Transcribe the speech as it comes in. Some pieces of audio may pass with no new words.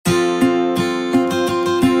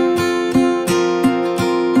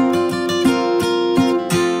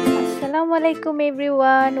আসসালামাইকুম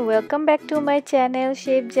everyone, welcome back to my channel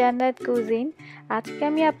chef জান্নাত cuisine. আজকে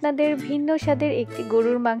আমি আপনাদের ভিন্ন স্বাদের একটি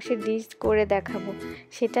গরুর মাংসের ডিশ করে দেখাবো।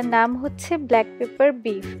 সেটার নাম হচ্ছে ব্ল্যাক পেপার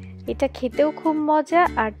বিফ। এটা খেতেও খুব মজা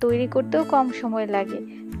আর তৈরি করতেও কম সময় লাগে।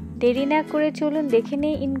 দেরি না করে চলুন দেখে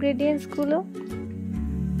নেই ইনগ্রেডিয়েন্টসগুলো।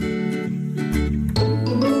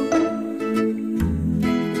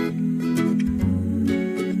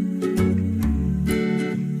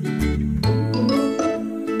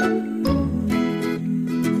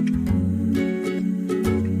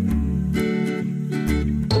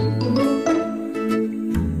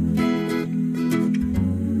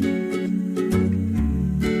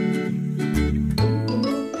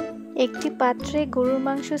 একটি পাত্রে গরুর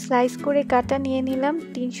মাংস স্লাইস করে কাটা নিয়ে নিলাম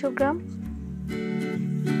 300 গ্রাম।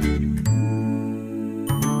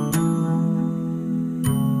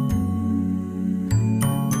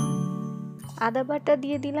 আদা বাটা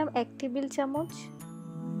দিয়ে দিলাম 1 টেবিল চামচ।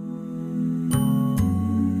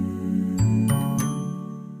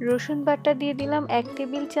 রসুন বাটা দিয়ে দিলাম 1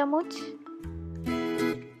 টেবিল চামচ।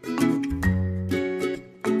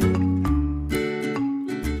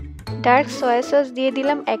 ডার্ক সয়া সস দিয়ে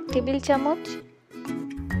দিলাম 1 টেবিল চামচ।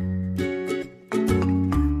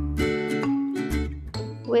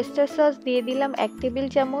 ওয়েস্টার সস দিয়ে দিলাম 1 টেবিল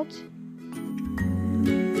চামচ।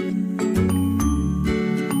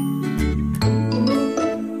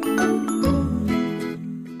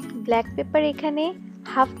 ব্ল্যাক পেপার এখানে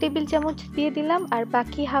হাফ টেবিল চামচ দিয়ে দিলাম, আর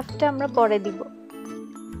বাকি হাফটা আমরা পরে দিব।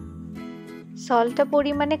 সল্টটা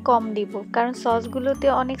পরিমাণে কম দিব, কারণ সসগুলোতে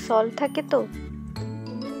অনেক সল্ট থাকে তো।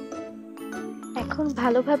 এখন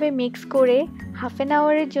ভালোভাবে মিক্স করে হাফ অ্যান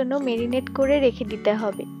আওয়ারের জন্য মেরিনেট করে রেখে দিতে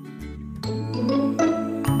হবে।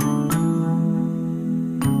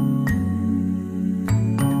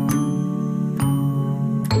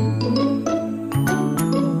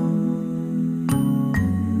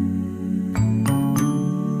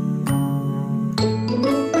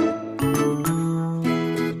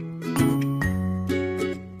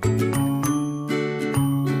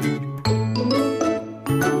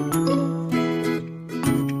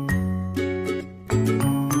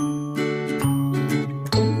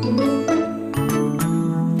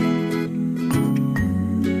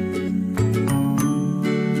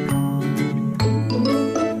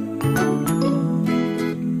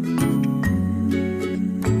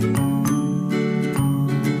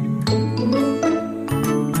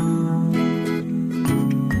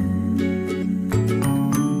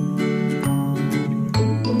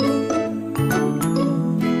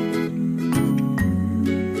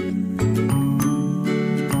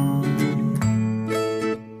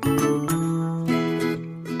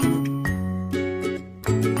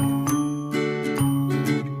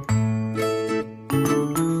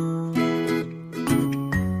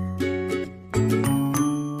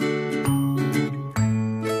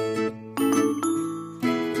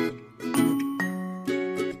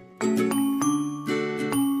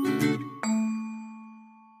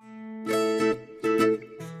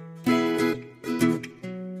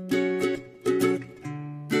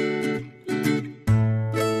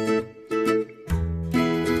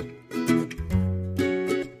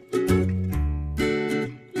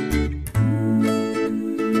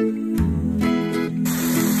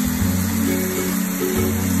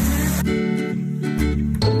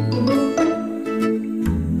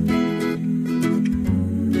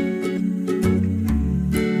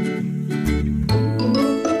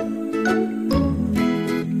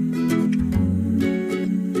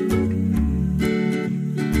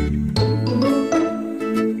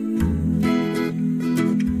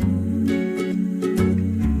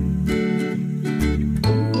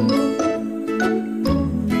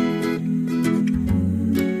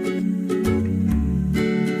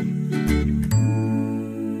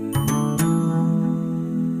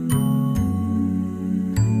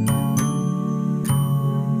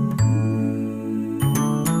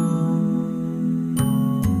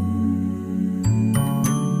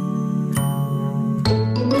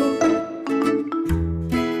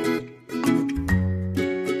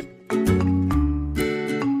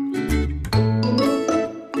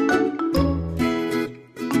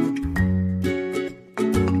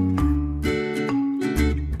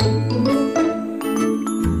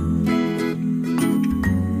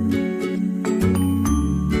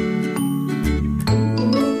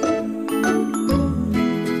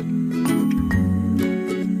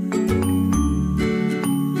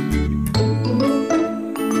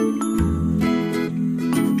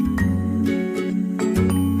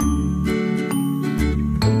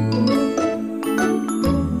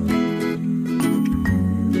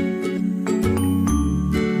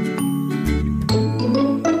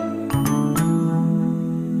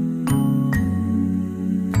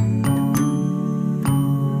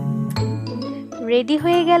 রেডি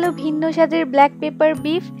হয়ে গেল ভিন্ন স্বাদের ব্ল্যাক পেপার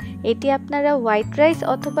বিফ। এটি আপনারা হোয়াইট রাইস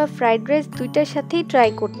অথবা ফ্রাইড রাইস দুইটার সাথেই ট্রাই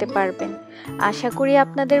করতে পারবেন। আশা করি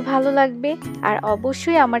আপনাদের ভালো লাগবে। আর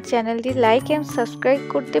অবশ্যই আমার চ্যানেলটি লাইক অ্যান্ড সাবস্ক্রাইব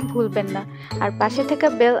করতে ভুলবেন না। আর পাশে থাকা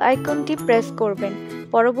বেল আইকনটি প্রেস করবেন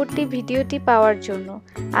পরবর্তী ভিডিওটি পাওয়ার জন্য।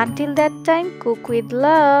 Until that time, cook with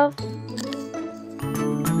love.